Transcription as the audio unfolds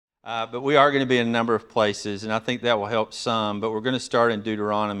But we are going to be in a number of places, and I think that will help some. But we're going to start in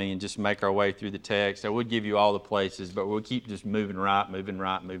Deuteronomy and just make our way through the text. I would give you all the places, but we'll keep just moving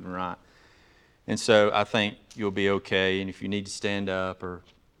right. And so I think you'll be okay. And if you need to stand up or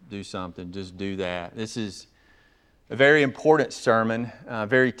do something, just do that. This is a very important sermon, a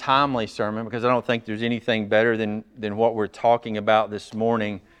very timely sermon, because I don't think there's anything better than what we're talking about this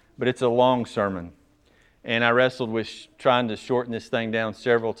morning. But it's a long sermon. And I wrestled with trying to shorten this thing down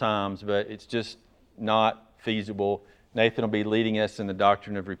several times, but it's just not feasible. Nathan will be leading us in the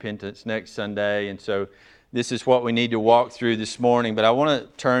doctrine of repentance next Sunday, and so this is what we need to walk through this morning. But I want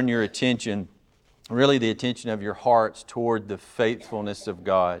to turn your attention, really the attention of your hearts, toward the faithfulness of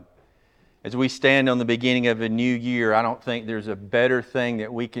God. As we stand on the beginning of a new year, I don't think there's a better thing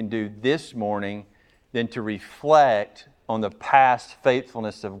that we can do this morning than to reflect on the past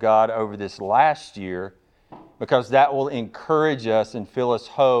faithfulness of God over this last year, because that will encourage us and fill us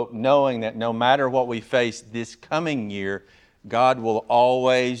hope, knowing that no matter what we face this coming year, God will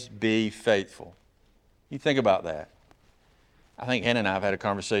always be faithful. You think about that. I think Hannah and I have had a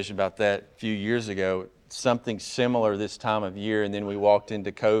conversation about that a few years ago, something similar this time of year, and then we walked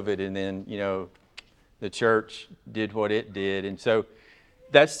into COVID, and then, the church did what it did. And so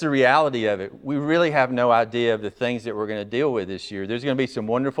that's the reality of it. We really have no idea of the things that we're going to deal with this year. There's going to be some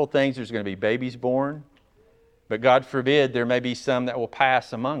wonderful things. There's going to be babies born. But God forbid, there may be some that will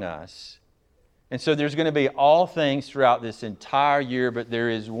pass among us. And so there's going to be all things throughout this entire year, but there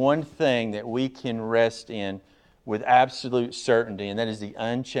is one thing that we can rest in with absolute certainty, and that is the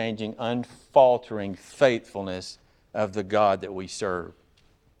unchanging, unfaltering faithfulness of the God that we serve.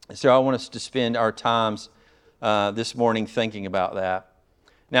 And so I want us to spend our times this morning thinking about that.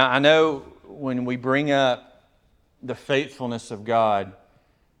 Now, I know when we bring up the faithfulness of God,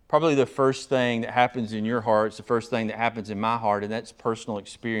 probably the first thing that happens in your heart is the first thing that happens in my heart, and that's personal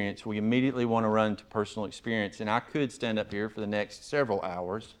experience. We immediately want to run to personal experience. And I could stand up here for the next several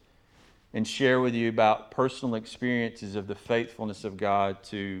hours and share with you about personal experiences of the faithfulness of God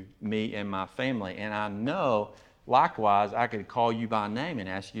to me and my family. And I know, likewise, I could call you by name and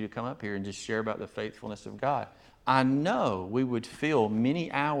ask you to come up here and just share about the faithfulness of God. I know we would fill many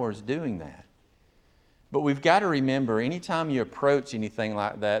hours doing that. But we've got to remember, anytime you approach anything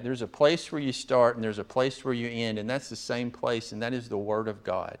like that, there's a place where you start and there's a place where you end, and that's the same place, and that is the Word of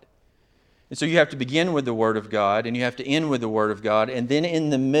God. And so you have to begin with the Word of God, and you have to end with the Word of God, and then in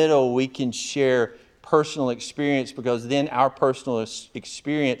the middle we can share personal experience, because then our personal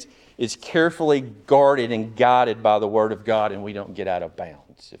experience is carefully guarded and guided by the Word of God, and we don't get out of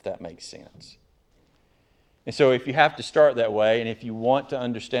bounds, if that makes sense. And so if you have to start that way, and if you want to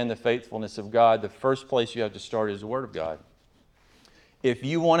understand the faithfulness of God, the first place you have to start is the Word of God. If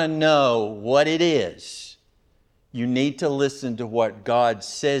you want to know what it is, you need to listen to what God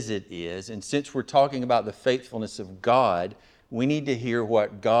says it is. And since we're talking about the faithfulness of God, we need to hear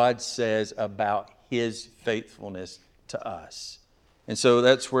what God says about His faithfulness to us. And so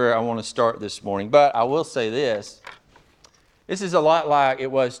that's where I want to start this morning. But I will say this. This is a lot like it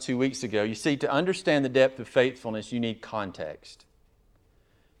was 2 weeks ago. You see, to understand the depth of faithfulness, you need context.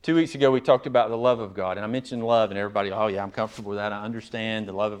 2 weeks ago, we talked about the love of God. And I mentioned love, and everybody, oh yeah, I'm comfortable with that. I understand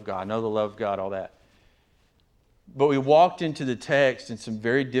the love of God. I know the love of God, all that. But we walked into the text in some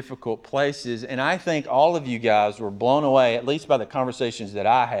very difficult places, and I think all of you guys were blown away, at least by the conversations that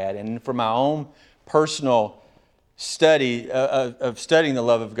I had. And for my own personal study of studying the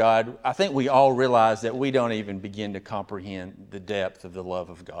love of God, I think we all realize that we don't even begin to comprehend the depth of the love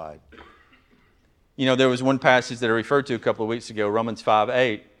of God. There was one passage that I referred to a couple of weeks ago, Romans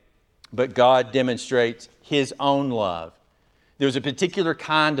 5:8. But God demonstrates His own love. There was a particular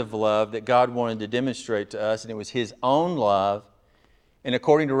kind of love that God wanted to demonstrate to us, and it was His own love. And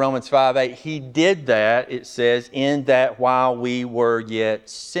according to Romans 5:8, He did that, it says, in that while we were yet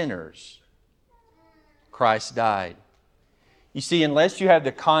sinners, Christ died. You see, unless you have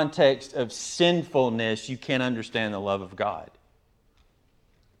the context of sinfulness, you can't understand the love of God.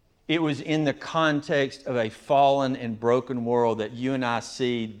 It was in the context of a fallen and broken world that you and I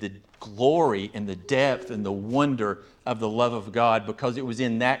see the glory and the depth and the wonder of the love of God, because it was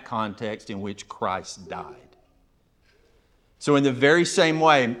in that context in which Christ died. So in the very same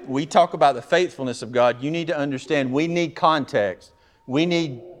way, we talk about the faithfulness of God, you need to understand we need context. We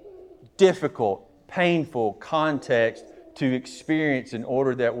need difficult, painful context to experience in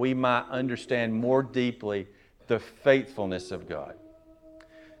order that we might understand more deeply the faithfulness of God.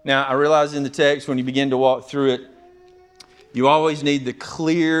 Now, I realize in the text, when you begin to walk through it, you always need the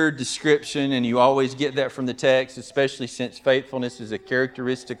clear description, and you always get that from the text, especially since faithfulness is a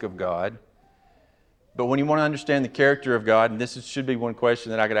characteristic of God. But when you want to understand the character of God, and should be one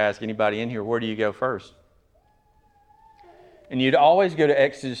question that I could ask anybody in here, where do you go first? And you'd always go to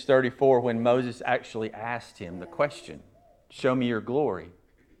Exodus 34 when Moses actually asked him the question, show me your glory.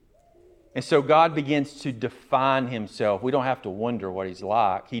 And so God begins to define himself. We don't have to wonder what he's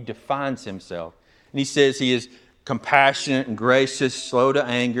like. He defines himself. And he says he is compassionate and gracious, slow to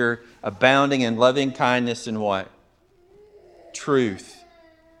anger, abounding in loving kindness and what? Truth.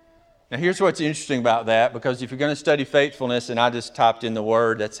 Now here's what's interesting about that, because if you're going to study faithfulness, and I just typed in the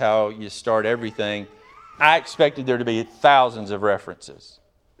word, that's how you start everything, I expected there to be thousands of references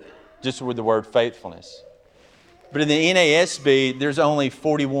just with the word faithfulness. But in the NASB, there's only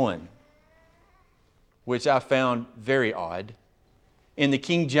 41, which I found very odd. In the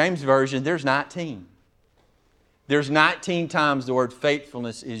King James Version, there's 19. There's 19 times the word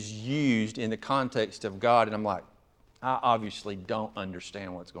faithfulness is used in the context of God, and I'm like, I obviously don't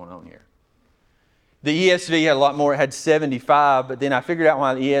understand what's going on here. The ESV had a lot more. It had 75, but then I figured out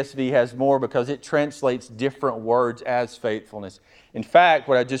why the ESV has more, because it translates different words as faithfulness. In fact,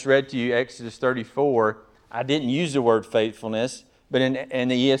 what I just read to you, Exodus 34, I didn't use the word faithfulness, but in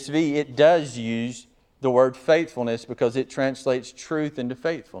the ESV, it does use the word faithfulness because it translates truth into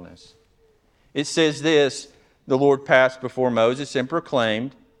faithfulness. It says this, the Lord passed before Moses and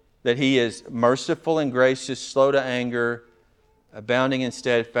proclaimed that he is merciful and gracious, slow to anger, abounding in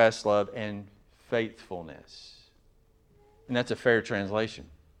steadfast love and faithfulness. And that's a fair translation.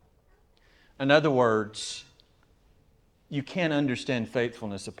 In other words, you can't understand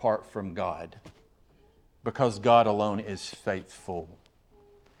faithfulness apart from God, because God alone is faithful.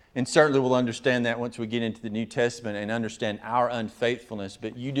 And certainly we'll understand that once we get into the New Testament and understand our unfaithfulness.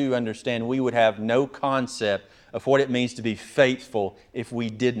 But you do understand we would have no concept of what it means to be faithful if we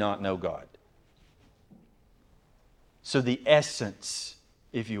did not know God. So the essence,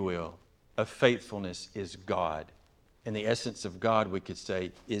 if you will, of faithfulness is God. And the essence of God, we could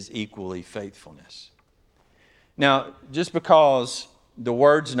say, is equally faithfulness. Now, just because the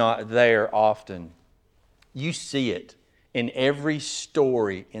word's not there often, you see it in every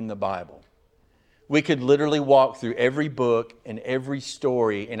story in the Bible. We could literally walk through every book and every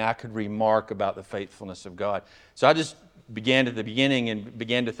story, and I could remark about the faithfulness of God. So I just began at the beginning and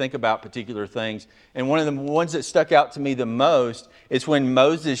began to think about particular things. And one of the ones that stuck out to me the most is when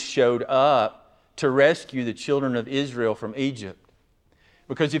Moses showed up to rescue the children of Israel from Egypt.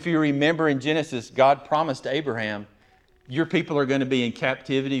 Because if you remember in Genesis, God promised Abraham, your people are going to be in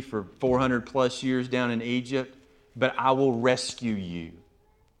captivity for 400 plus years down in Egypt, but I will rescue you.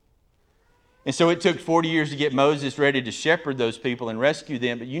 And so it took 40 years to get Moses ready to shepherd those people and rescue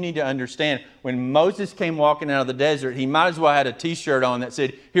them. But you need to understand, when Moses came walking out of the desert, he might as well had a t-shirt on that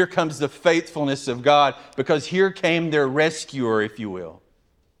said, here comes the faithfulness of God, because here came their rescuer, if you will,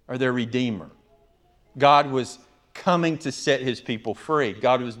 or their redeemer. God was coming to set his people free.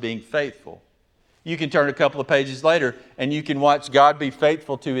 God was being faithful. You can turn a couple of pages later and you can watch God be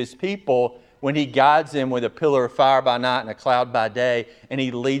faithful to his people when he guides them with a pillar of fire by night and a cloud by day, and he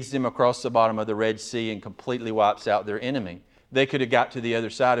leads them across the bottom of the Red Sea and completely wipes out their enemy. They could have got to the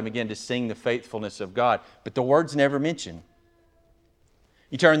other side and began to sing the faithfulness of God, but the word's never mentioned.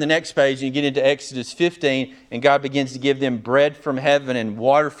 You turn the next page and you get into Exodus 15, and God begins to give them bread from heaven and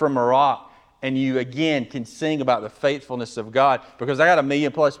water from a rock. And you again can sing about the faithfulness of God, because I got 1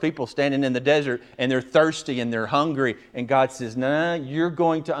 million plus people standing in the desert and they're thirsty and they're hungry. And God says, no, you're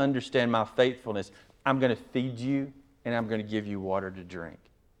going to understand my faithfulness. I'm going to feed you and I'm going to give you water to drink.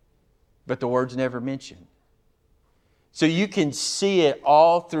 But the word's never mentioned. So you can see it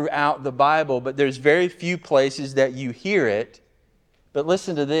all throughout the Bible, but there's very few places that you hear it. But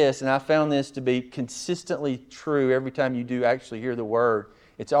listen to this, and I found this to be consistently true every time you do actually hear the word.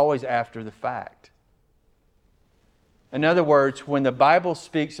 It's always after the fact. In other words, when the Bible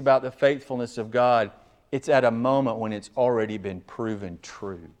speaks about the faithfulness of God, it's at a moment when it's already been proven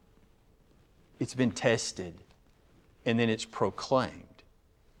true. It's been tested, and then it's proclaimed.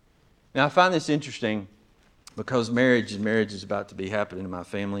 Now, I find this interesting because marriage is about to be happening in my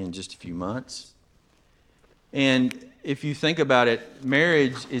family in just a few months. And if you think about it,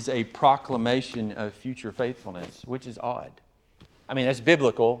 marriage is a proclamation of future faithfulness, which is odd. I mean, that's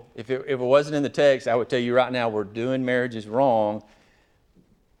biblical. If it wasn't in the text, I would tell you right now, we're doing marriages wrong.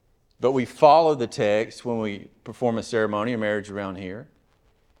 But we follow the text when we perform a ceremony of marriage around here.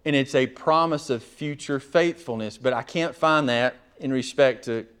 And it's a promise of future faithfulness. But I can't find that in respect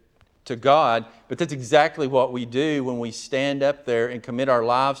to God. But that's exactly what we do when we stand up there and commit our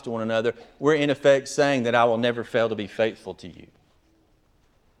lives to one another. We're in effect saying that I will never fail to be faithful to you.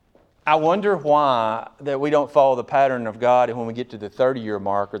 I wonder why that we don't follow the pattern of God, and when we get to the 30-year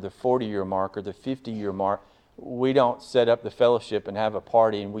mark or the 40-year mark or the 50-year mark, we don't set up the fellowship and have a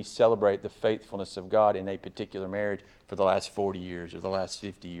party and we celebrate the faithfulness of God in a particular marriage for the last 40 years or the last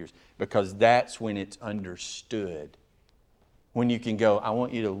 50 years, because that's when it's understood. When you can go, I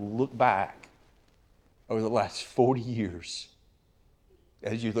want you to look back over the last 40 years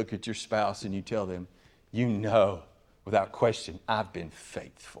as you look at your spouse and you tell them, you know, without question, I've been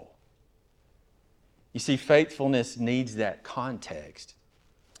faithful. You see, faithfulness needs that context.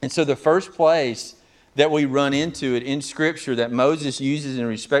 And so the first place that we run into it in Scripture that Moses uses in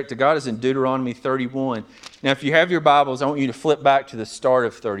respect to God is in Deuteronomy 31. Now, if you have your Bibles, I want you to flip back to the start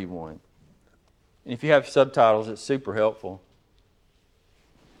of 31. And if you have subtitles, it's super helpful.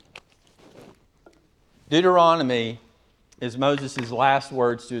 Deuteronomy is Moses' last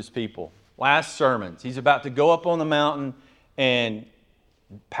words to his people, last sermons. He's about to go up on the mountain and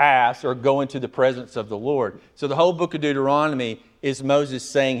pass or go into the presence of the Lord. So the whole book of Deuteronomy is Moses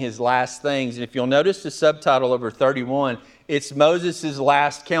saying his last things. And if you'll notice the subtitle over 31, it's Moses'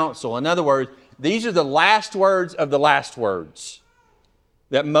 last counsel. In other words, these are the last words of the last words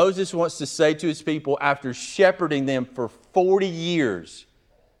that Moses wants to say to his people after shepherding them for 40 years.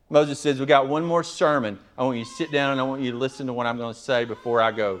 Moses says, we got one more sermon. I want you to sit down and I want you to listen to what I'm going to say before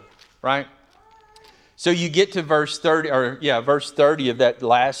I go. Right? So you get to verse 30 of that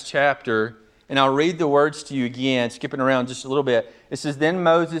last chapter, and I'll read the words to you again, skipping around just a little bit. It says, then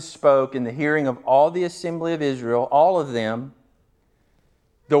Moses spoke in the hearing of all the assembly of Israel, all of them,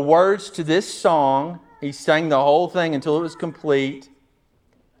 the words to this song. He sang the whole thing until it was complete.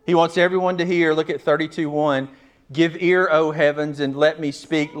 He wants everyone to hear. Look at 32:1. Give ear, O heavens, and let me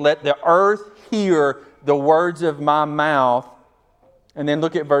speak. Let the earth hear the words of my mouth. And then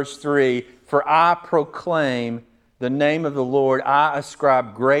look at verse 3. For I proclaim the name of the Lord. I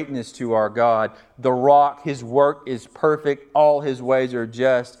ascribe greatness to our God. The rock, His work is perfect. All His ways are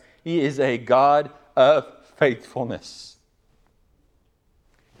just. He is a God of faithfulness.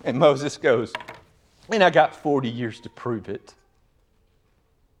 And Moses goes, and I got 40 years to prove it.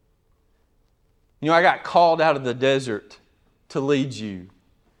 You know, I got called out of the desert to lead you.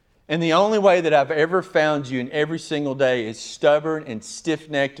 And the only way that I've ever found you in every single day is stubborn and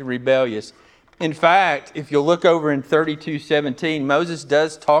stiff-necked and rebellious. In fact, if you'll look over in 32:17, Moses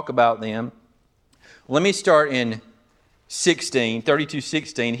does talk about them. Let me start in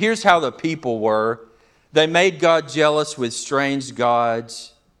 32:16. Here's how the people were. They made God jealous with strange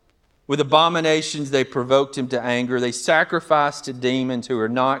gods. With abominations, they provoked Him to anger. They sacrificed to demons who are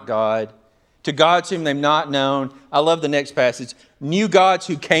not God, to gods whom they've not known. I love the next passage. New gods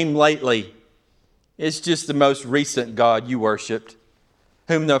who came lately. It's just the most recent God you worshipped,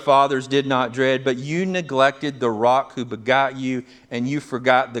 whom the fathers did not dread. But you neglected the rock who begot you, and you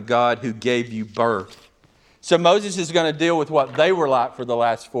forgot the God who gave you birth. So Moses is going to deal with what they were like for the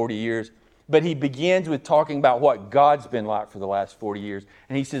last 40 years. But he begins with talking about what God's been like for the last 40 years.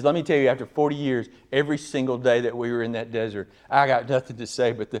 And he says, let me tell you, after 40 years, every single day that we were in that desert, I got nothing to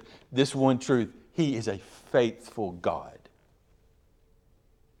say but this one truth. He is a faithful God.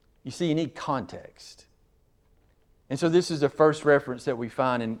 You see, you need context. And so this is the first reference that we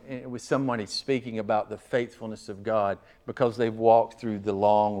find with somebody speaking about the faithfulness of God because they've walked through the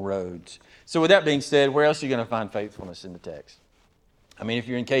long roads. So with that being said, where else are you going to find faithfulness in the text? I mean, if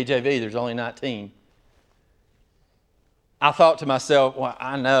you're in KJV, there's only 19. I thought to myself, well,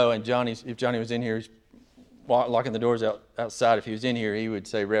 I know, and if Johnny was in here, he's locking the doors outside. If he was in here, he would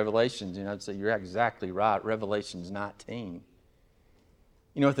say Revelations. And I'd say, you're exactly right, Revelations 19.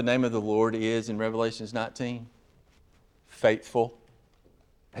 You know what the name of the Lord is in Revelations 19? Faithful.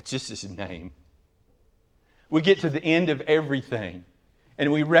 That's just His name. We get to the end of everything,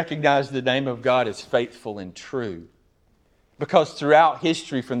 and we recognize the name of God as faithful and true. Because throughout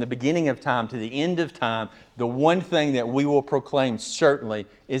history, from the beginning of time to the end of time, the one thing that we will proclaim certainly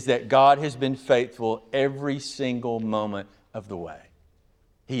is that God has been faithful every single moment of the way.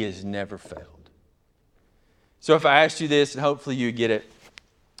 He has never failed. So if I asked you this, and hopefully you get it,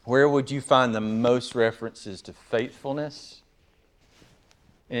 where would you find the most references to faithfulness?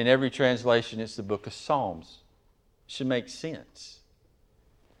 And in every translation, it's the book of Psalms. It should make sense.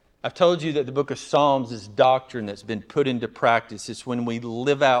 I've told you that the book of Psalms is doctrine that's been put into practice. It's when we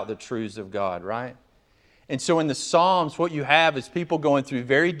live out the truths of God, right? And so in the Psalms, what you have is people going through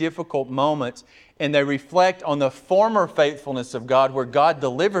very difficult moments, and they reflect on the former faithfulness of God where God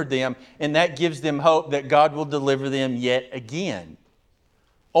delivered them, and that gives them hope that God will deliver them yet again.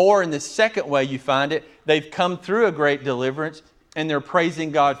 Or in the second way you find it, they've come through a great deliverance, and they're praising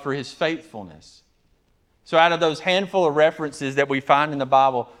God for His faithfulness. So out of those handful of references that we find in the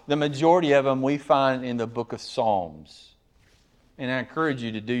Bible, the majority of them we find in the book of Psalms. And I encourage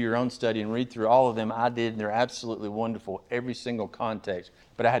you to do your own study and read through all of them. I did, and they're absolutely wonderful, every single context.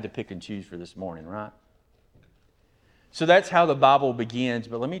 But I had to pick and choose for this morning, right? So that's how the Bible begins.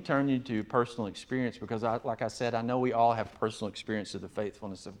 But let me turn you to personal experience because, like I said, I know we all have personal experience of the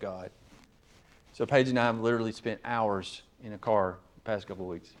faithfulness of God. So Paige and I have literally spent hours in a car the past couple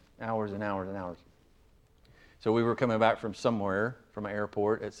of weeks. Hours and hours and hours. So we were coming back from somewhere, from an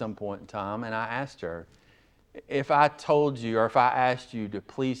airport at some point in time, and I asked her, if I told you or if I asked you to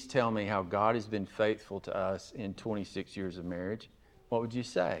please tell me how God has been faithful to us in 26 years of marriage, what would you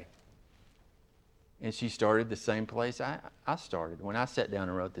say? And she started the same place I started. When I sat down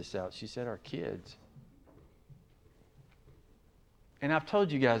and wrote this out, she said, our kids. And I've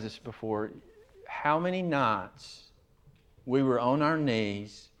told you guys this before, how many nights we were on our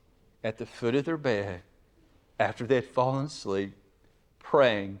knees at the foot of their bed after they had fallen asleep,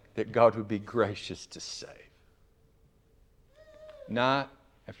 praying that God would be gracious to save. Night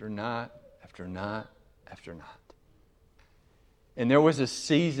after night after night after night. And there was a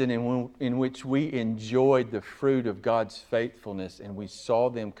season in which we enjoyed the fruit of God's faithfulness and we saw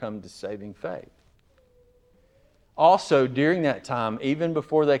them come to saving faith. Also, during that time, even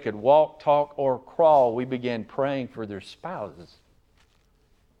before they could walk, talk, or crawl, we began praying for their spouses.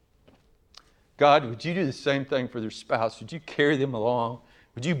 God, would you do the same thing for their spouse? Would you carry them along?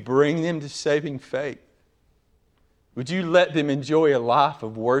 Would you bring them to saving faith? Would you let them enjoy a life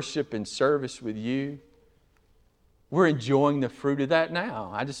of worship and service with you? We're enjoying the fruit of that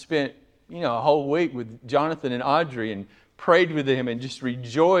now. I just spent, a whole week with Jonathan and Audrey and prayed with them and just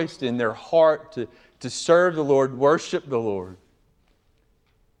rejoiced in their heart to serve the Lord, worship the Lord.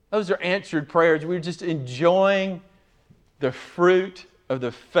 Those are answered prayers. We're just enjoying the fruit of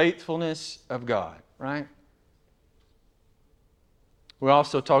the faithfulness of God, right? We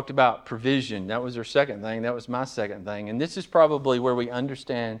also talked about provision. That was our second thing. That was my second thing. And this is probably where we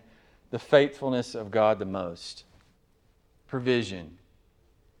understand the faithfulness of God the most. Provision.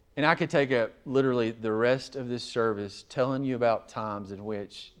 And I could take up literally the rest of this service telling you about times in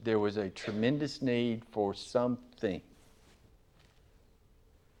which there was a tremendous need for something.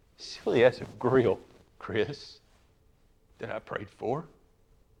 Silly as a grill, Chris, that I prayed for.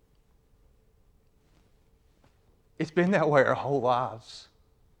 It's been that way our whole lives.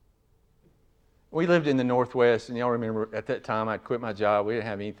 We lived in the Northwest, and y'all remember at that time I'd quit my job. We didn't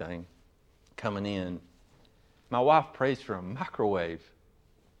have anything coming in. My wife prays for a microwave.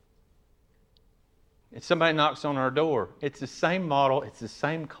 And somebody knocks on our door. It's the same model, it's the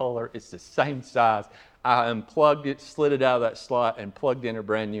same color, it's the same size. I unplugged it, slid it out of that slot, and plugged in a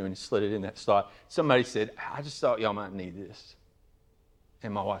brand new and slid it in that slot. Somebody said, I just thought y'all might need this.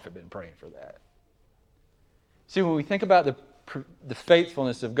 And my wife had been praying for that. See, when we think about the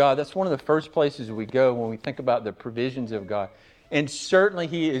faithfulness of God, that's one of the first places we go when we think about the provisions of God. And certainly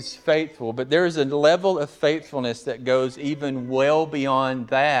He is faithful, but there is a level of faithfulness that goes even well beyond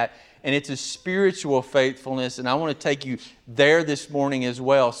that. And it's a spiritual faithfulness, and I want to take you there this morning as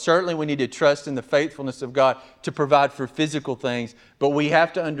well. Certainly we need to trust in the faithfulness of God to provide for physical things, but we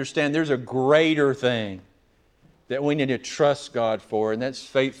have to understand there's a greater thing that we need to trust God for, and that's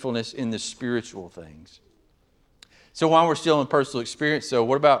faithfulness in the spiritual things. So while we're still in personal experience, so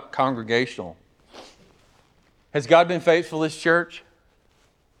what about congregational? Has God been faithful this church?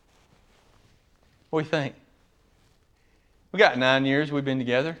 What do you think? We got 9 years we've been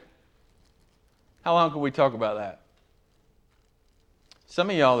together. How long can we talk about that? Some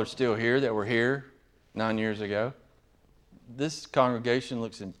of y'all are still here that were here 9 years ago. This congregation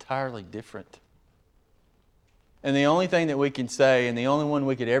looks entirely different. And the only thing that we can say, and the only one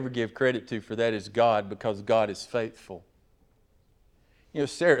we could ever give credit to for that is God, because God is faithful.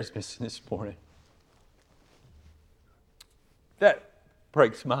 Sarah's missing this morning. That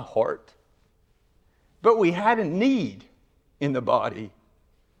breaks my heart. But we had a need in the body.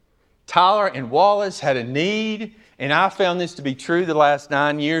 Tyler and Wallace had a need, and I found this to be true the last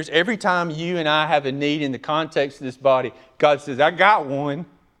 9 years. Every time you and I have a need in the context of this body, God says, I got one.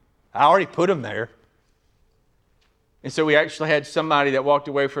 I already put them there. And so we actually had somebody that walked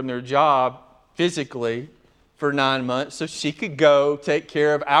away from their job physically for 9 months so she could go take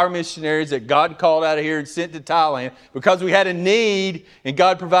care of our missionaries that God called out of here and sent to Thailand because we had a need, and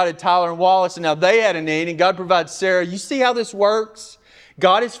God provided Tyler and Wallace, and now they had a need, and God provided Sarah. You see how this works?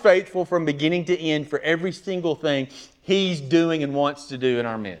 God is faithful from beginning to end for every single thing He's doing and wants to do in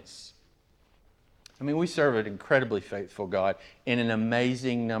our midst. We serve an incredibly faithful God in an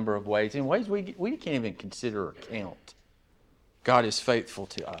amazing number of ways, in ways we can't even consider or count. God is faithful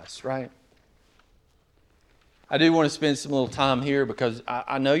to us, right? I do want to spend some little time here because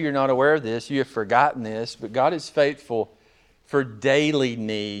I know you're not aware of this. You have forgotten this, but God is faithful for daily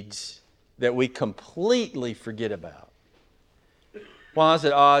needs that we completely forget about. While I was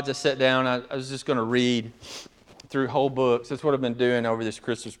at odds, I sat down. I was just going to read through whole books. That's what I've been doing over this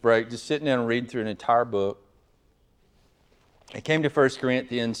Christmas break, just sitting down and reading through an entire book. I came to 1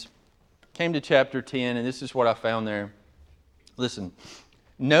 Corinthians, came to chapter 10, and this is what I found there. Listen,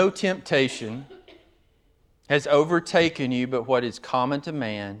 no temptation has overtaken you but what is common to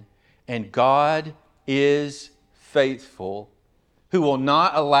man, and God is faithful, who will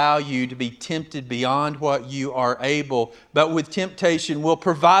not allow you to be tempted beyond what you are able, but with temptation will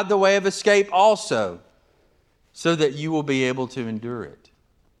provide the way of escape also, so that you will be able to endure it.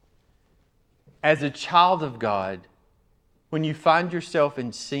 As a child of God, when you find yourself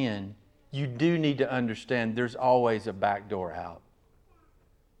in sin, you do need to understand there's always a back door out.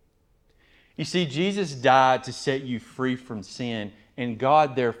 You see, Jesus died to set you free from sin, and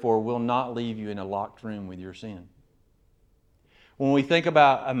God, therefore, will not leave you in a locked room with your sin. When we think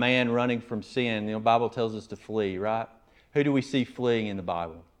about a man running from sin, the Bible tells us to flee, right? Who do we see fleeing in the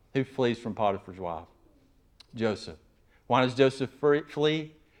Bible? Who flees from Potiphar's wife? Joseph. Why does Joseph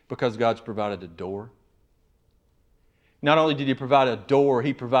flee? Because God's provided a door. Not only did He provide a door,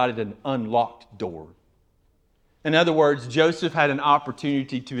 He provided an unlocked door. In other words, Joseph had an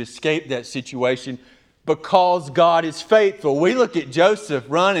opportunity to escape that situation because God is faithful. We look at Joseph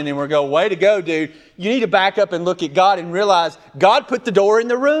running and we go, way to go, dude. You need to back up and look at God and realize God put the door in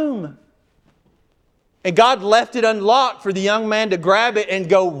the room. And God left it unlocked for the young man to grab it and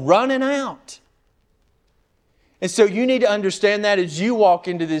go running out. And so you need to understand that as you walk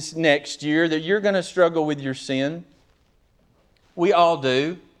into this next year, that you're going to struggle with your sin. We all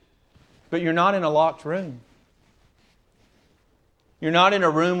do. But you're not in a locked room. You're not in a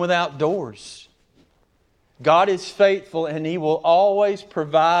room without doors. God is faithful and He will always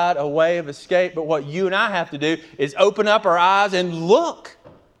provide a way of escape. But what you and I have to do is open up our eyes and look.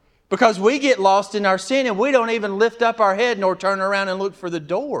 Because we get lost in our sin and we don't even lift up our head nor turn around and look for the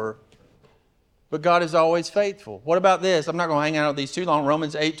door. But God is always faithful. What about this? I'm not going to hang out with these too long.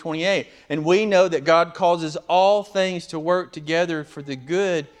 Romans 8:28. And we know that God causes all things to work together for the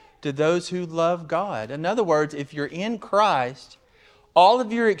good to those who love God. In other words, if you're in Christ, all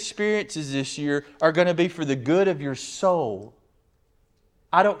of your experiences this year are going to be for the good of your soul.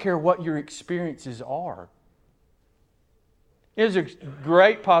 I don't care what your experiences are. There's a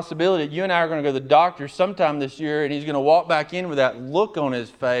great possibility that you and I are going to go to the doctor sometime this year and he's going to walk back in with that look on his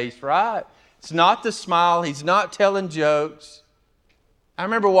face, right? It's not the smile. He's not telling jokes. I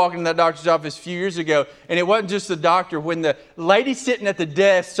remember walking in that doctor's office a few years ago, and it wasn't just the doctor. When the lady sitting at the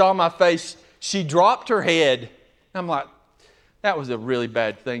desk saw my face, she dropped her head. I'm like, that was a really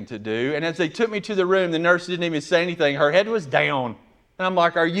bad thing to do. And as they took me to the room, the nurse didn't even say anything. Her head was down. And I'm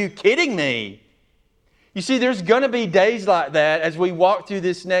like, are you kidding me? You see, there's going to be days like that as we walk through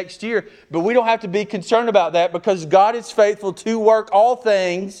this next year. But we don't have to be concerned about that because God is faithful to work all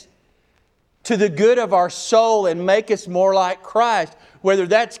things to the good of our soul and make us more like Christ. Whether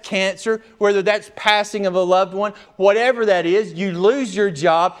that's cancer, whether that's passing of a loved one, whatever that is, you lose your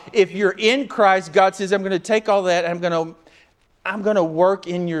job. If you're in Christ, God says, I'm going to take all that and I'm going to work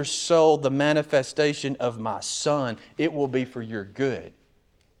in your soul the manifestation of my Son. It will be for your good.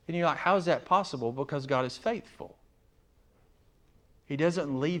 And you're like, how is that possible? Because God is faithful. He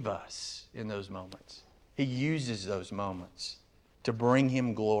doesn't leave us in those moments. He uses those moments to bring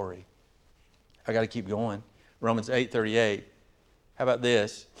Him glory. I got to keep going. Romans 8:38. How about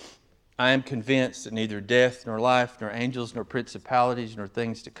this? I am convinced that neither death, nor life, nor angels, nor principalities, nor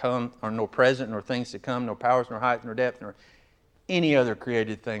things to come, or nor present, nor things to come, nor powers, nor height, nor depth, nor any other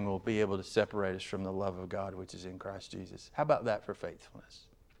created thing will be able to separate us from the love of God which is in Christ Jesus. How about that for faithfulness?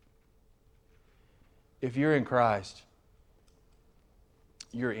 If you're in Christ,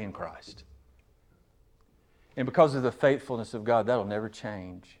 you're in Christ. And because of the faithfulness of God, that'll never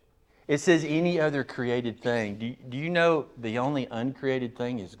change. It says any other created thing. Do you know the only uncreated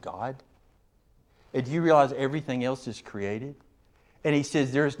thing is God? And do you realize everything else is created? And He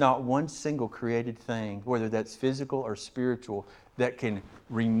says there's not one single created thing, whether that's physical or spiritual, that can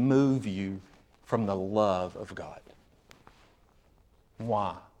remove you from the love of God.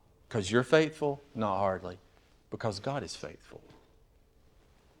 Why? Because you're faithful? Not hardly. Because God is faithful.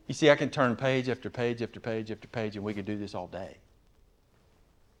 You see, I can turn page after page after page after page, and we could do this all day.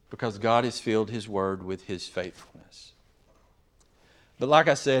 Because God has filled His Word with His faithfulness. But like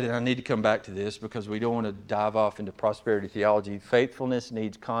I said, and I need to come back to this because we don't want to dive off into prosperity theology, faithfulness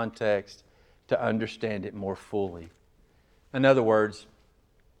needs context to understand it more fully. In other words,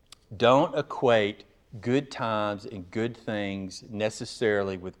 don't equate good times and good things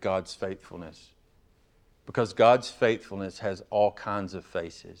necessarily with God's faithfulness, because God's faithfulness has all kinds of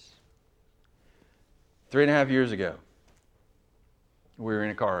faces. 3.5 years ago, we were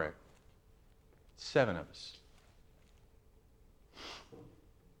in a car wreck. 7 of us.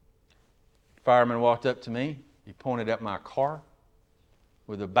 Fireman walked up to me. He pointed at my car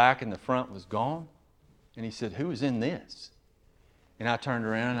where the back and the front was gone. And he said, "Who was in this?" And I turned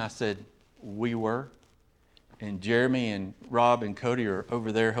around and I said, "We were. And Jeremy and Rob and Cody are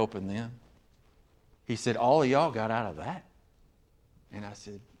over there helping them." He said, "All of y'all got out of that?" And I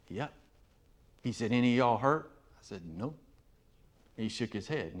said, "Yep." He said, "Any of y'all hurt?" I said, "Nope." He shook his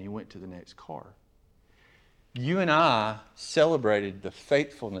head and he went to the next car. You and I celebrated the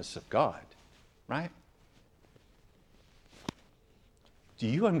faithfulness of God, right? Do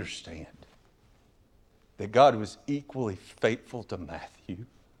you understand that God was equally faithful to Matthew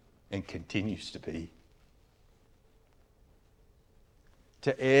and continues to be?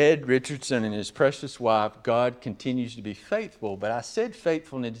 To Ed Richardson and his precious wife, God continues to be faithful. But I said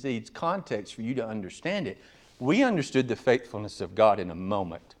faithfulness needs context for you to understand it. We understood the faithfulness of God in a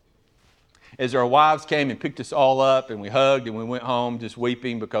moment. As our wives came and picked us all up and we hugged and we went home just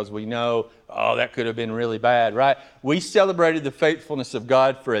weeping because we know, oh, that could have been really bad, right? We celebrated the faithfulness of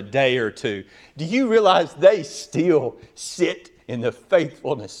God for a day or two. Do you realize they still sit in the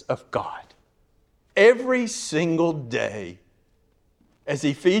faithfulness of God? Every single day, as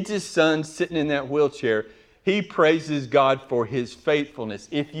he feeds his son sitting in that wheelchair, he praises God for his faithfulness.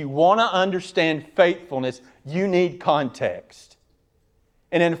 If you want to understand faithfulness, you need context.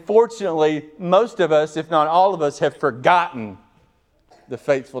 And unfortunately, most of us, if not all of us, have forgotten the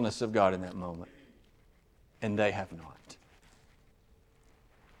faithfulness of God in that moment. And they have not.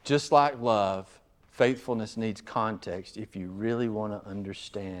 Just like love, faithfulness needs context if you really want to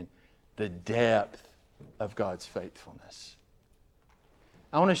understand the depth of God's faithfulness.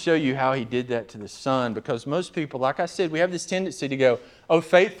 I want to show you how he did that to the son, because most people, like I said, we have this tendency to go, oh,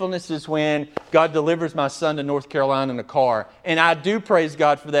 faithfulness is when God delivers my son to North Carolina in a car. And I do praise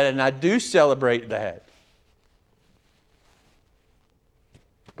God for that, and I do celebrate that.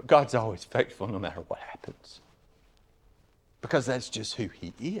 But God's always faithful no matter what happens, because that's just who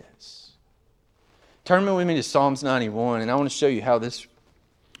he is. Turn with me to Psalms 91, and I want to show you how this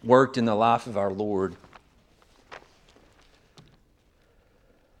worked in the life of our Lord.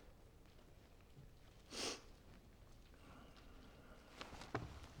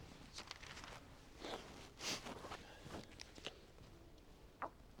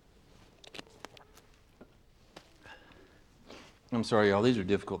 I'm sorry, y'all. These are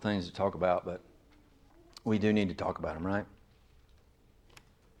difficult things to talk about, but we do need to talk about them, right?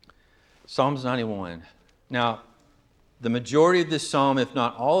 Psalms 91. Now, the majority of this psalm, if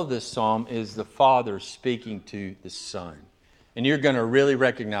not all of this psalm, is the Father speaking to the Son. And you're going to really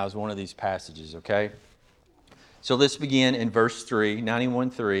recognize one of these passages, okay? So let's begin in verse 3,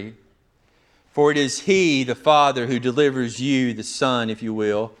 91:3. For it is He, the Father, who delivers you, the Son, if you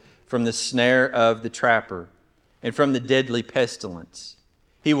will, from the snare of the trapper and from the deadly pestilence.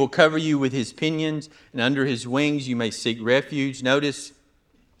 He will cover you with His pinions, and under His wings you may seek refuge. Notice,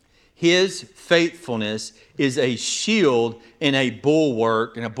 His faithfulness is a shield and a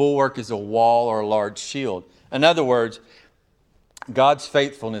bulwark, and a bulwark is a wall or a large shield. In other words, God's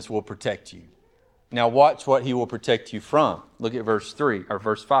faithfulness will protect you. Now watch what He will protect you from. Look at verse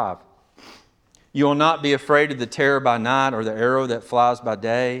 5. You will not be afraid of the terror by night or the arrow that flies by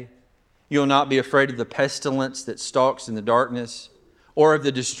day. You will not be afraid of the pestilence that stalks in the darkness, or of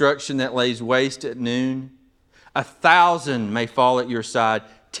the destruction that lays waste at noon. 1,000 may fall at your side.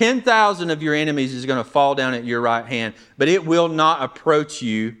 10,000 of your enemies is going to fall down at your right hand, but it will not approach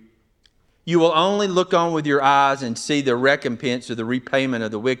you. You will only look on with your eyes and see the recompense or the repayment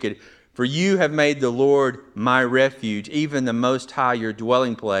of the wicked. For you have made the Lord my refuge, even the Most High your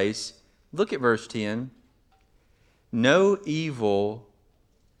dwelling place. Look at verse 10. No evil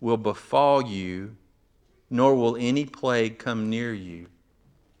will befall you, nor will any plague come near you.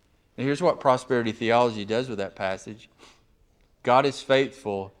 Now here's what prosperity theology does with that passage. God is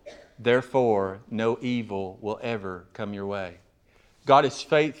faithful, therefore no evil will ever come your way. God is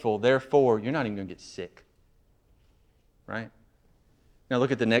faithful, therefore you're not even going to get sick. Right? Now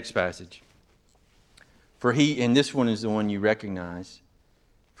look at the next passage. For He, and this one is the one you recognize,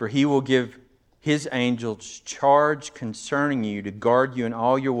 for He will give His angels charge concerning you to guard you in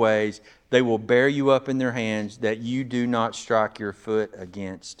all your ways. They will bear you up in their hands that you do not strike your foot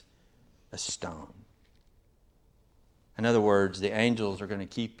against a stone. In other words, the angels are going to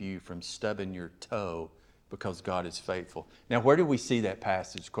keep you from stubbing your toe because God is faithful. Now, where do we see that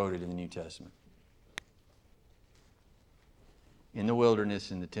passage quoted in the New Testament? in the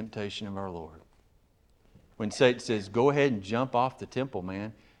wilderness in the temptation of our Lord. When Satan says, go ahead and jump off the temple,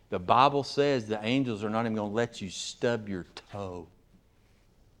 man, the Bible says the angels are not even going to let you stub your toe.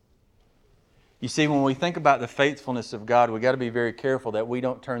 You see, when we think about the faithfulness of God, we've got to be very careful that we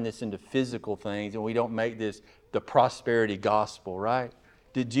don't turn this into physical things and we don't make this the prosperity gospel, right?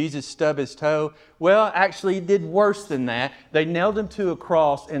 Did Jesus stub his toe? Well, actually, he did worse than that. They nailed him to a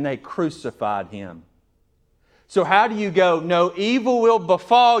cross and they crucified him. So how do you go, no evil will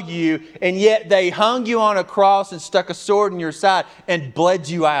befall you, and yet they hung you on a cross and stuck a sword in your side and bled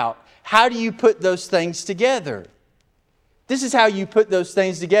you out? How do you put those things together? This is how you put those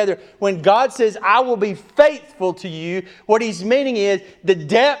things together. When God says, I will be faithful to you, what He's meaning is the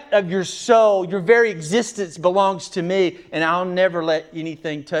depth of your soul, your very existence belongs to me, and I'll never let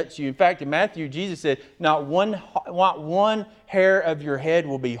anything touch you. In fact, in Matthew, Jesus said, not one hair of your head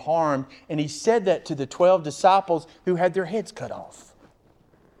will be harmed. And He said that to the 12 disciples who had their heads cut off.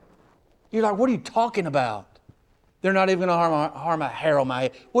 You're like, what are you talking about? They're not even going to harm a hair on my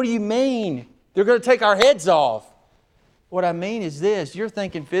head. What do you mean? They're going to take our heads off. What I mean is this, you're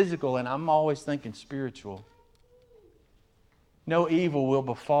thinking physical and I'm always thinking spiritual. No evil will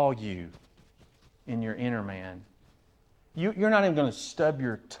befall you in your inner man. You're not even going to stub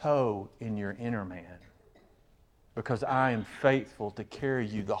your toe in your inner man because I am faithful to carry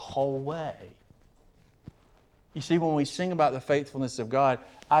you the whole way. You see, when we sing about the faithfulness of God,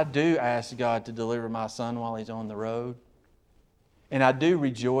 I do ask God to deliver my son while he's on the road. And I do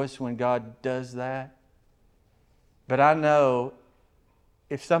rejoice when God does that. But I know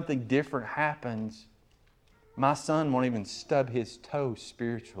if something different happens, my son won't even stub his toe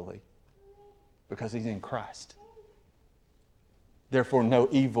spiritually because he's in Christ. Therefore, no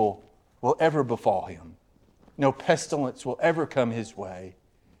evil will ever befall him. No pestilence will ever come his way.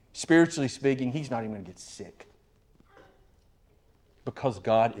 Spiritually speaking, he's not even going to get sick because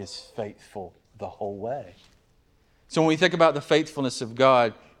God is faithful the whole way. So when we think about the faithfulness of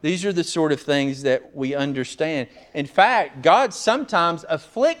God, these are the sort of things that we understand. In fact, God sometimes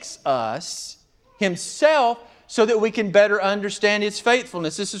afflicts us Himself so that we can better understand His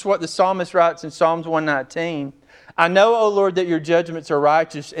faithfulness. This is what the psalmist writes in Psalms 119. I know, O Lord, that your judgments are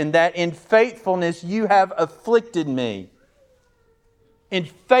righteous and that in faithfulness you have afflicted me. In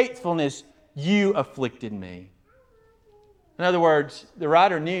faithfulness you afflicted me. In other words, the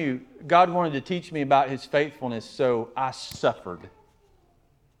writer knew God wanted to teach me about His faithfulness, so I suffered.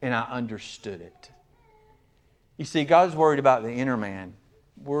 And I understood it. You see, God's worried about the inner man.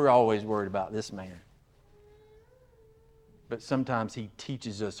 We're always worried about this man. But sometimes He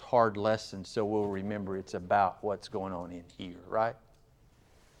teaches us hard lessons so we'll remember it's about what's going on in here, right?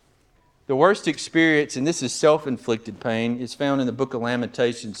 The worst experience, and this is self-inflicted pain, is found in the book of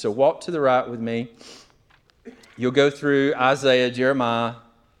Lamentations. So walk to the right with me. You'll go through Isaiah, Jeremiah,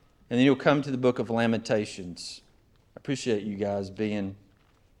 and then you'll come to the book of Lamentations. I appreciate you guys being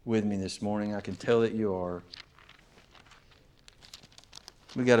with me this morning. I can tell that you are.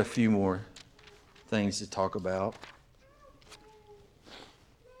 We got a few more things to talk about.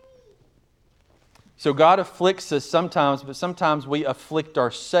 So God afflicts us sometimes, but sometimes we afflict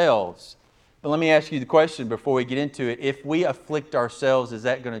ourselves. But let me ask you the question before we get into it. If we afflict ourselves, is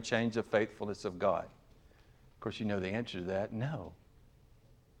that going to change the faithfulness of God? Of course, you know the answer to that. No.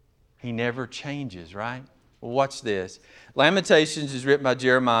 He never changes, right? Well, watch this. Lamentations is written by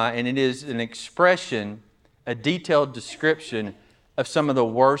Jeremiah, and it is an expression, a detailed description of some of the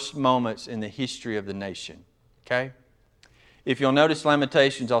worst moments in the history of the nation. Okay? If you'll notice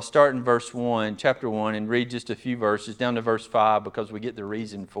Lamentations, I'll start in verse 1, chapter 1, and read just a few verses down to verse 5 because we get the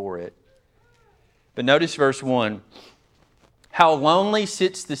reason for it. But notice verse 1. How lonely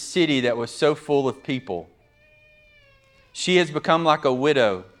sits the city that was so full of people. She has become like a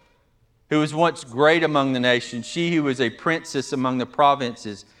widow who was once great among the nations. She who was a princess among the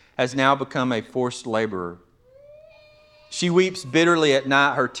provinces has now become a forced laborer. She weeps bitterly at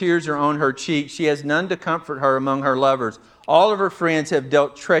night. Her tears are on her cheeks. She has none to comfort her among her lovers. All of her friends have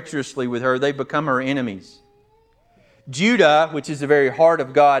dealt treacherously with her. They become her enemies. Judah, which is the very heart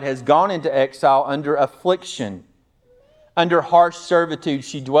of God, has gone into exile under affliction. Under harsh servitude,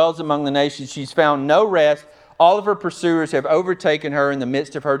 she dwells among the nations. She's found no rest. All of her pursuers have overtaken her in the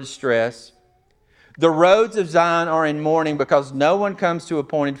midst of her distress. The roads of Zion are in mourning because no one comes to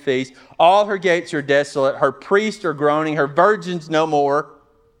appointed feast. All her gates are desolate. Her priests are groaning. Her virgins no more.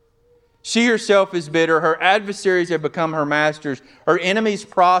 She herself is bitter. Her adversaries have become her masters. Her enemies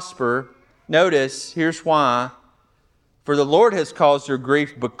prosper. Notice, here's why. For the Lord has caused her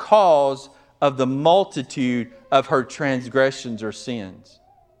grief because of the multitude of her transgressions or sins.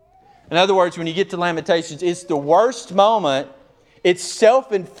 In other words, when you get to Lamentations, it's the worst moment It's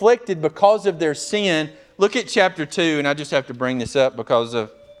self-inflicted because of their sin. Look at chapter 2, and I just have to bring this up because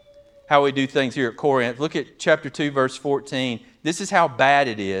of how we do things here at Corinth. Look at chapter 2, verse 14. This is how bad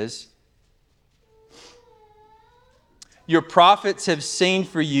it is. Your prophets have seen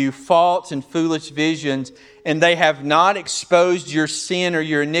for you false and foolish visions, and they have not exposed your sin or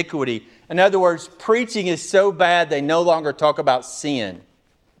your iniquity. In other words, preaching is so bad they no longer talk about sin.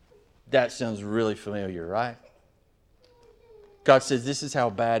 That sounds really familiar, right? God says this is how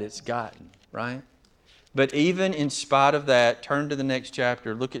bad it's gotten, right? But even in spite of that, turn to the next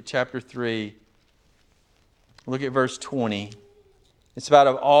chapter. Look at chapter 3. Look at verse 20. In spite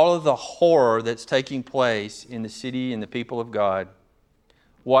of all of the horror that's taking place in the city and the people of God,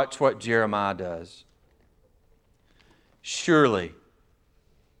 watch what Jeremiah does. Surely,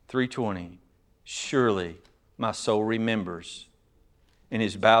 3:20, surely my soul remembers and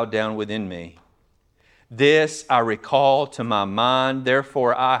is bowed down within me. This I recall to my mind,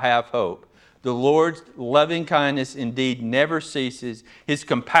 therefore I have hope. The Lord's loving kindness indeed never ceases. His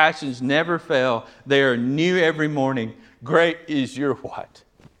compassions never fail. They are new every morning. Great is your what?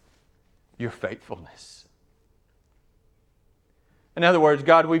 Your faithfulness. In other words,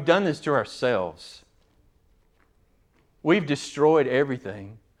 God, we've done this to ourselves. We've destroyed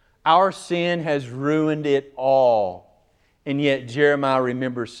everything. Our sin has ruined it all. And yet Jeremiah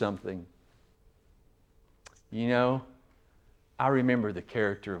remembers something. You know, I remember the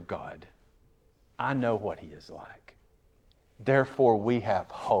character of God. I know what He is like. Therefore, we have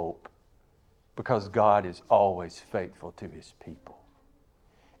hope because God is always faithful to His people.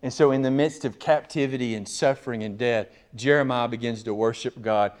 And so in the midst of captivity and suffering and death, Jeremiah begins to worship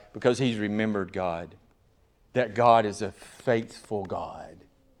God because he's remembered God, that God is a faithful God.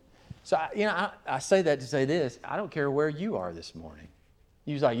 So, I say that to say this. I don't care where you are this morning.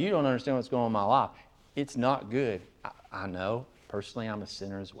 You're like, you don't understand what's going on in my life. It's not good. I know. Personally, I'm a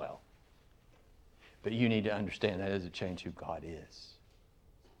sinner as well. But you need to understand that doesn't change who God is.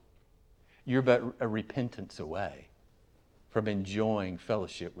 You're but a repentance away from enjoying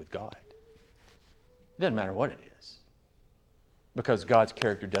fellowship with God. It doesn't matter what it is. Because God's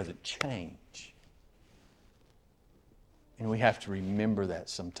character doesn't change. And we have to remember that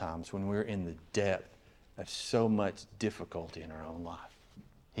sometimes when we're in the depth of so much difficulty in our own life.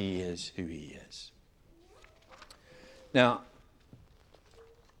 He is who He is. Now,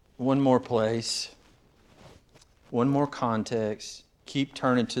 one more place, one more context. Keep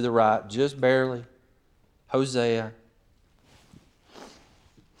turning to the right, just barely. Hosea.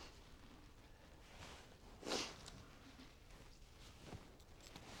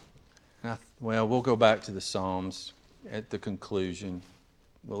 Well, we'll go back to the Psalms at the conclusion.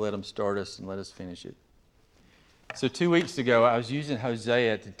 We'll let them start us and let us finish it. So 2 weeks ago, I was using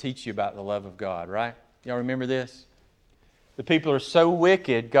Hosea to teach you about the love of God, right? Y'all remember this? The people are so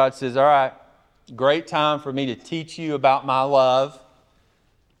wicked, God says, all right, great time for me to teach you about my love.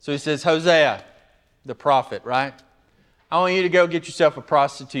 So He says, Hosea, the prophet, right? I want you to go get yourself a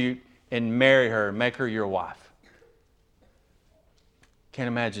prostitute and marry her, make her your wife. Can't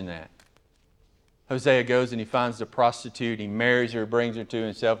imagine that. Hosea goes and he finds the prostitute, he marries her, brings her to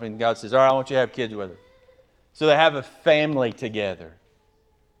himself, and God says, all right, I want you to have kids with her. So they have a family together.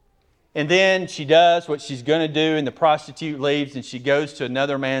 And then she does what she's going to do, and the prostitute leaves, and she goes to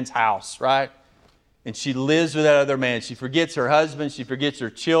another man's house, right? And she lives with that other man. She forgets her husband. She forgets her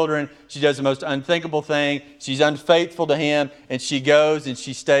children. She does the most unthinkable thing. She's unfaithful to him, and she goes and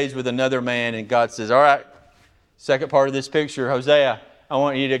she stays with another man, and God says, all right, second part of this picture, Hosea, I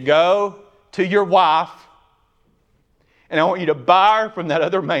want you to go to your wife, and I want you to buy her from that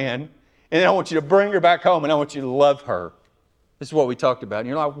other man, and then I want you to bring her back home, and I want you to love her. This is what we talked about. And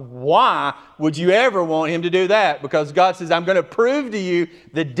you're like, why would you ever want Him to do that? Because God says, I'm going to prove to you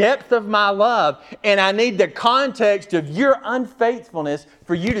the depth of my love, and I need the context of your unfaithfulness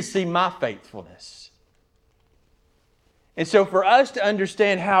for you to see my faithfulness. And so for us to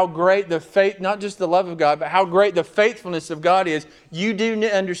understand how great the faith, not just the love of God, but how great the faithfulness of God is, you do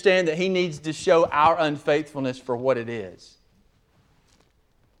understand that He needs to show our unfaithfulness for what it is.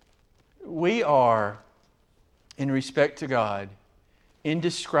 We are, in respect to God,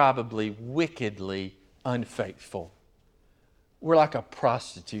 indescribably, wickedly unfaithful. We're like a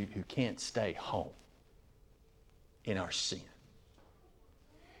prostitute who can't stay home in our sin.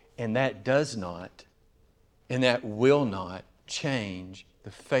 And that does not, and that will not change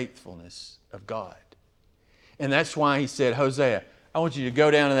the faithfulness of God. And that's why He said, Hosea, I want you to go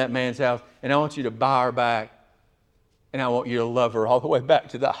down to that man's house, and I want you to buy her back, and I want you to love her all the way back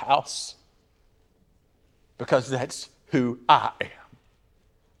to the house. Because that's who I am.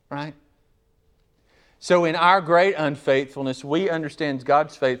 Right? So in our great unfaithfulness, we understand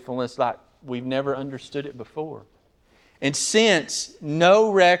God's faithfulness like we've never understood it before. And since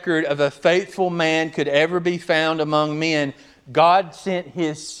no record of a faithful man could ever be found among men, God sent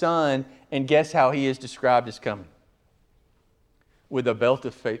His Son, and guess how He is described as coming? With a belt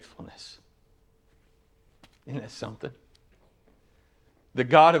of faithfulness. Isn't that something? The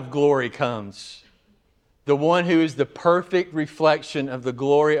God of glory comes. The one who is the perfect reflection of the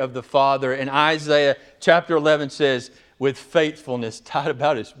glory of the Father. And Isaiah chapter 11 says, with faithfulness tied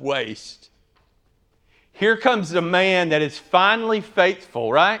about His waist. Here comes a man that is finally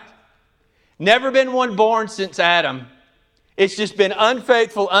faithful, right? Never been one born since Adam. It's just been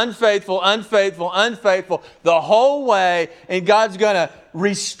unfaithful, unfaithful, unfaithful, unfaithful the whole way. And God's going to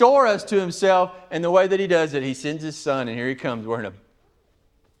restore us to Himself. And the way that He does it, He sends His Son. And here He comes wearing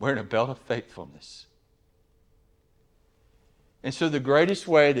a belt of faithfulness. And so the greatest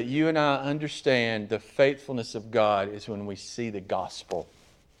way that you and I understand the faithfulness of God is when we see the gospel.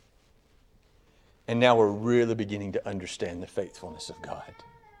 And now we're really beginning to understand the faithfulness of God.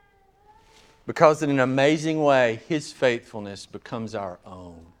 Because in an amazing way, His faithfulness becomes our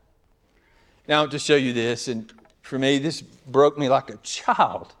own. Now, to show you this, and for me, this broke me like a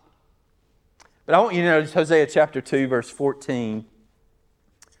child. But I want you to notice Hosea chapter 2, verse 14.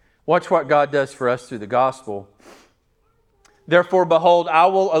 Watch what God does for us through the gospel. Therefore, behold, I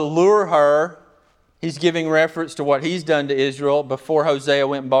will allure her. He's giving reference to what He's done to Israel before Hosea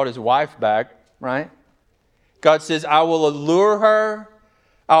went and bought his wife back, right? God says, I will allure her.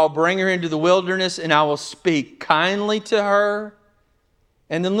 I'll bring her into the wilderness and I will speak kindly to her.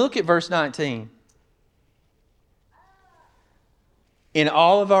 And then look at verse 19. In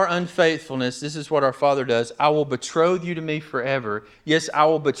all of our unfaithfulness, this is what our Father does. I will betroth you to me forever. Yes, I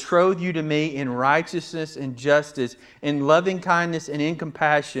will betroth you to me in righteousness and justice, in loving kindness and in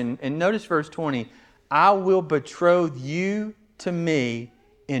compassion. And notice verse 20. I will betroth you to me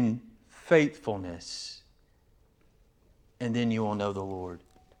in faithfulness. And then you will know the Lord.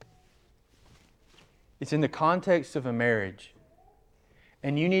 It's in the context of a marriage.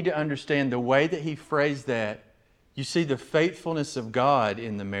 And you need to understand the way that He phrased that. You see the faithfulness of God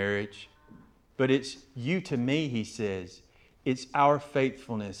in the marriage, but it's you to me, He says. It's our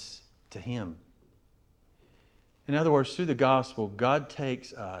faithfulness to Him. In other words, through the gospel, God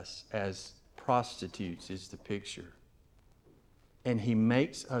takes us as prostitutes, is the picture. And He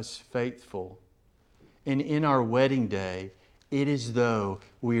makes us faithful. And in our wedding day, it is though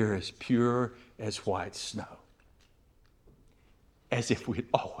we are as pure as white snow. As if we had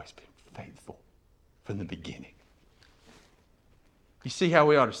always been faithful from the beginning. You see how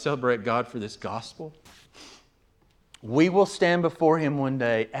we ought to celebrate God for this gospel? We will stand before Him one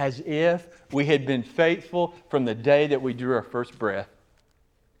day as if we had been faithful from the day that we drew our first breath.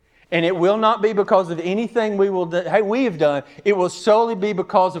 And it will not be because of anything we have done. It will solely be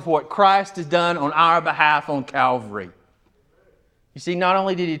because of what Christ has done on our behalf on Calvary. You see, not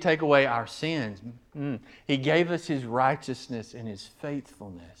only did He take away our sins, He gave us His righteousness and His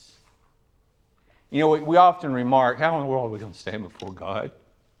faithfulness. You know, we often remark, how in the world are we going to stand before God?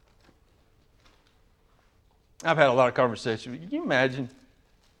 I've had a lot of conversations. Can you imagine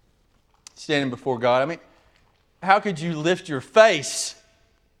standing before God? I mean, how could you lift your face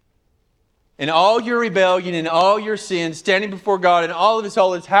in all your rebellion and all your sins, standing before God in all of His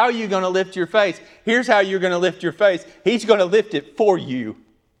holiness? How are you going to lift your face? Here's how you're going to lift your face. He's going to lift it for you.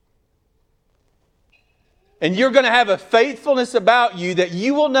 And you're going to have a faithfulness about you that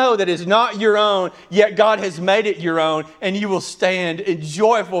you will know that is not your own, yet God has made it your own, and you will stand in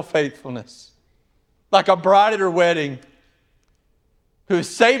joyful faithfulness. Like a bride at her wedding who has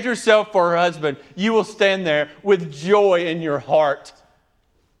saved herself for her husband. You will stand there with joy in your heart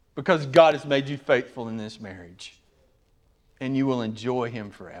because God has made you faithful in this marriage. And you will enjoy Him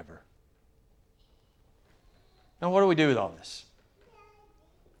forever. Now, what do we do with all this?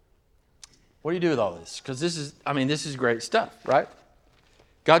 What do you do with all this? Because this is great stuff, right?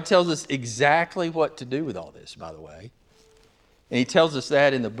 God tells us exactly what to do with all this, by the way. And He tells us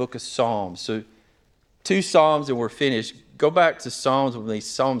that in the book of Psalms. So 2 Psalms and we're finished. Go back to Psalms with me,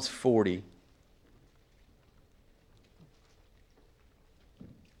 Psalms 40.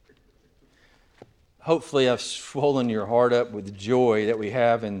 Hopefully I've swollen your heart up with joy that we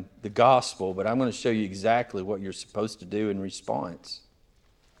have in the gospel, but I'm going to show you exactly what you're supposed to do in response.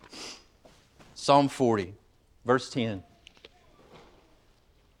 Psalm 40, verse 10.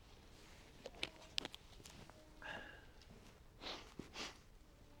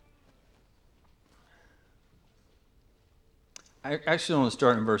 I actually want to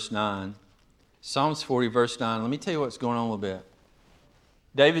start in verse 9. Psalms 40, verse 9. Let me tell you what's going on a little bit.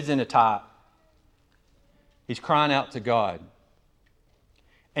 David's in a tie. He's crying out to God.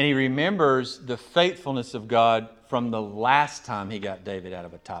 And he remembers the faithfulness of God from the last time he got David out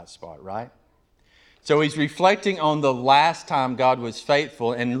of a tight spot, right? So he's reflecting on the last time God was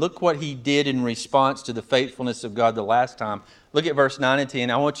faithful, and look what he did in response to the faithfulness of God the last time. Look at verse 9 and 10.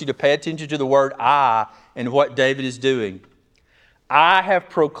 I want you to pay attention to the word I and what David is doing. I have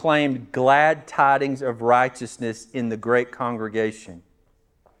proclaimed glad tidings of righteousness in the great congregation.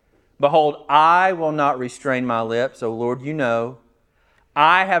 Behold, I will not restrain my lips, O Lord, you know.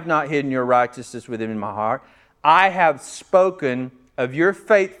 I have not hidden your righteousness within my heart. I have spoken of your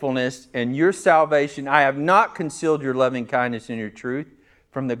faithfulness and your salvation. I have not concealed your loving kindness and your truth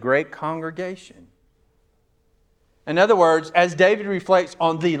from the great congregation. In other words, as David reflects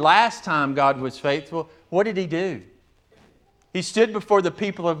on the last time God was faithful, what did he do? He stood before the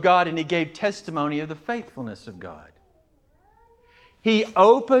people of God and he gave testimony of the faithfulness of God. He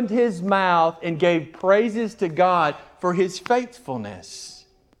opened his mouth and gave praises to God for His faithfulness.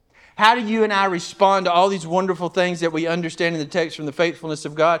 How do you and I respond to all these wonderful things that we understand in the text from the faithfulness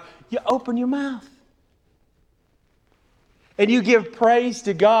of God? You open your mouth. And you give praise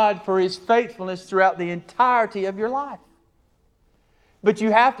to God for His faithfulness throughout the entirety of your life. But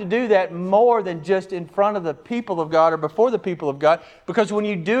you have to do that more than just in front of the people of God or before the people of God. Because when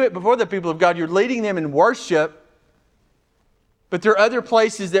you do it before the people of God, you're leading them in worship. But there are other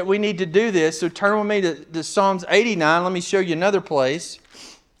places that we need to do this. So turn with me to Psalms 89. Let me show you another place.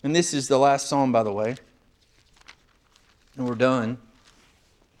 And this is the last psalm, by the way. And we're done.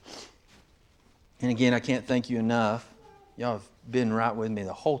 And again, I can't thank you enough. Y'all have been right with me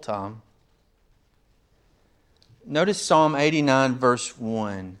the whole time. Notice Psalm 89, verse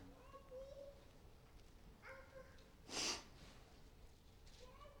 1.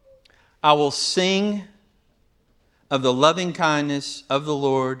 I will sing of the loving kindness of the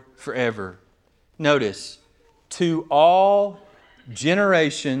Lord forever. Notice, to all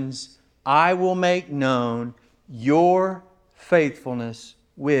generations I will make known your faithfulness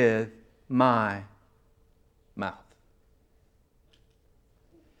with my mouth.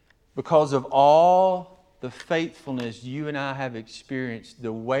 Because of all the faithfulness you and I have experienced,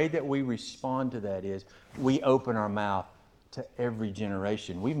 the way that we respond to that is we open our mouth to every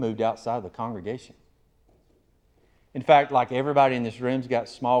generation. We've moved outside the congregation. In fact, like everybody in this room's got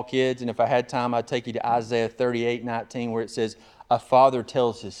small kids, and if I had time, I'd take you to Isaiah 38:19, where it says, a father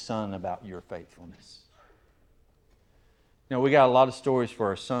tells his son about your faithfulness. Now, we got a lot of stories for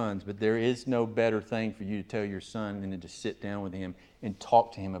our sons, but there is no better thing for you to tell your son than to sit down with him and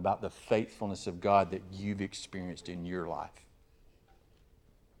talk to him about the faithfulness of God that you've experienced in your life.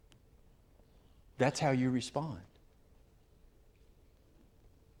 That's how you respond.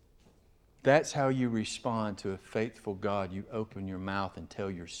 That's how you respond to a faithful God. You open your mouth and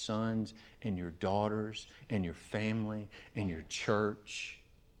tell your sons and your daughters and your family and your church.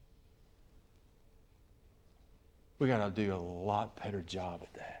 We got to do a lot better job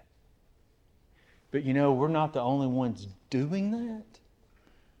at that. But you know, we're not the only ones doing that.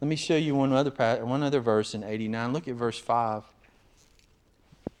 Let me show you one other verse in 89. Look at verse 5.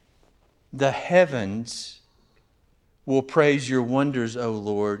 The heavens will praise your wonders, O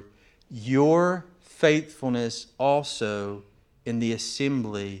Lord, your faithfulness also in the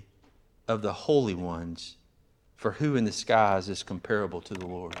assembly of the holy ones. For who in the skies is comparable to the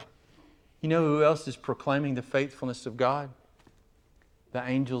Lord? You know who else is proclaiming the faithfulness of God? The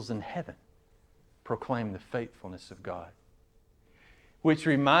angels in heaven proclaim the faithfulness of God. Which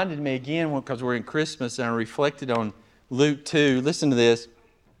reminded me again, because we're in Christmas, and I reflected on Luke 2. Listen to this.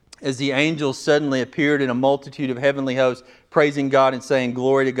 As the angels suddenly appeared in a multitude of heavenly hosts, praising God and saying,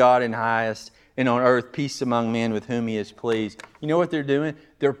 glory to God in highest, and on earth peace among men with whom He is pleased. You know what they're doing?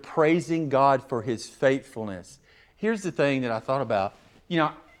 They're praising God for His faithfulness. Here's the thing that I thought about. You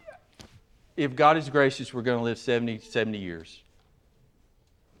know, if God is gracious, we're going to live 70 years.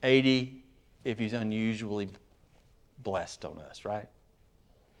 80 if He's unusually blessed on us, right?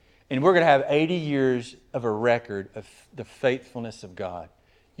 And we're going to have 80 years of a record of the faithfulness of God.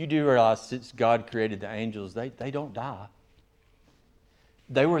 You do realize since God created the angels, they don't die.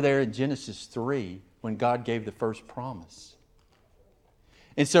 They were there in Genesis 3 when God gave the first promise.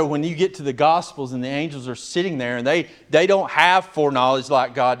 And so when you get to the Gospels and the angels are sitting there and they don't have foreknowledge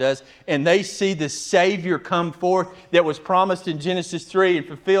like God does, and they see the Savior come forth that was promised in Genesis 3 and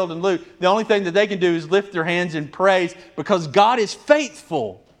fulfilled in Luke, the only thing that they can do is lift their hands in praise because God is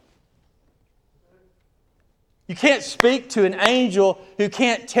faithful. You can't speak to an angel who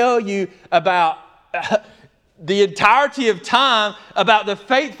can't tell you about the entirety of time about the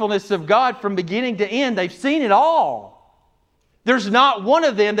faithfulness of God from beginning to end. They've seen it all. There's not one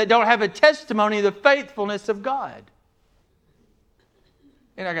of them that don't have a testimony of the faithfulness of God.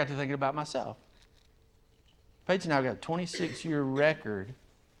 And I got to thinking about myself. Paige and I got a 26-year record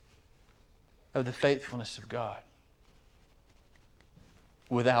of the faithfulness of God.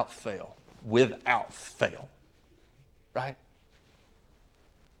 Without fail. Without fail. Right?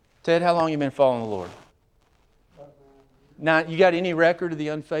 Ted, how long have you been following the Lord? Now, you got any record of the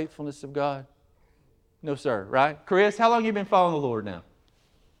unfaithfulness of God? No, sir. Right? Chris, how long have you been following the Lord now?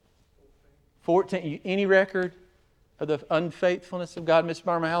 14. Any record of the unfaithfulness of God? Miss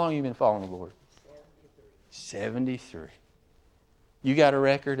Burma, how long have you been following the Lord? 73. You got a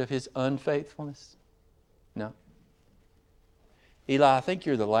record of His unfaithfulness? No. Eli, I think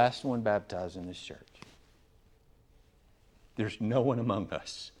you're the last one baptized in this church. There's no one among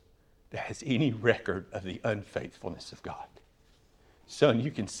us that has any record of the unfaithfulness of God. Son,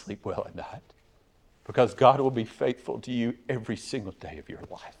 you can sleep well at night because God will be faithful to you every single day of your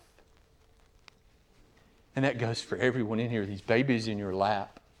life. And that goes for everyone in here, these babies in your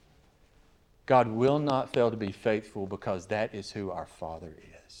lap. God will not fail to be faithful because that is who our Father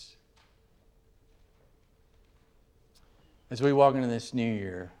is. As we walk into this new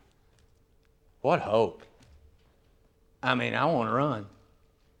year, what hope. I mean, I want to run.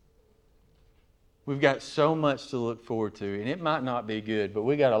 We've got so much to look forward to, and it might not be good, but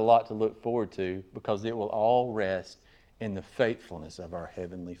we got a lot to look forward to because it will all rest in the faithfulness of our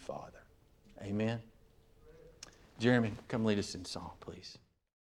Heavenly Father. Amen. Jeremy, come lead us in song, please.